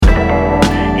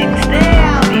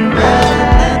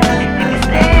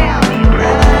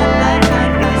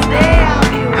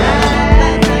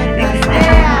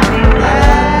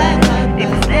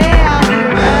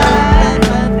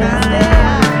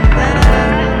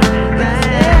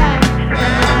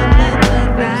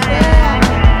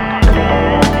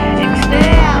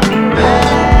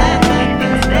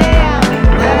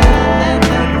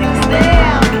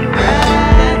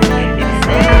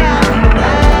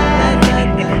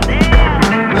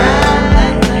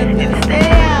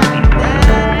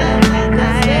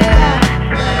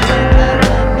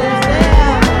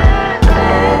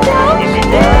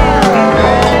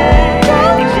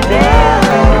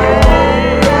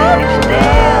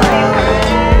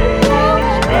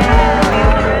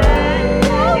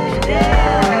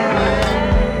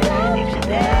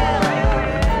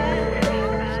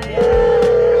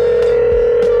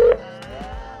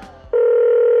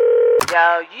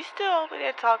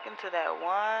talking to that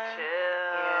one.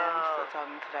 Chill. Yeah, I'm still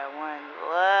talking to that one.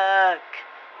 Look.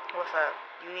 What's up?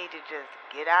 You need to just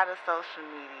get out of social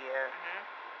media.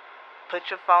 Mm-hmm. Put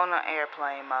your phone on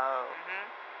airplane mode.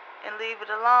 Mm-hmm. And leave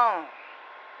it alone.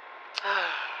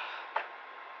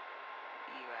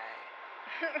 You right.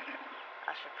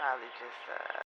 I should probably just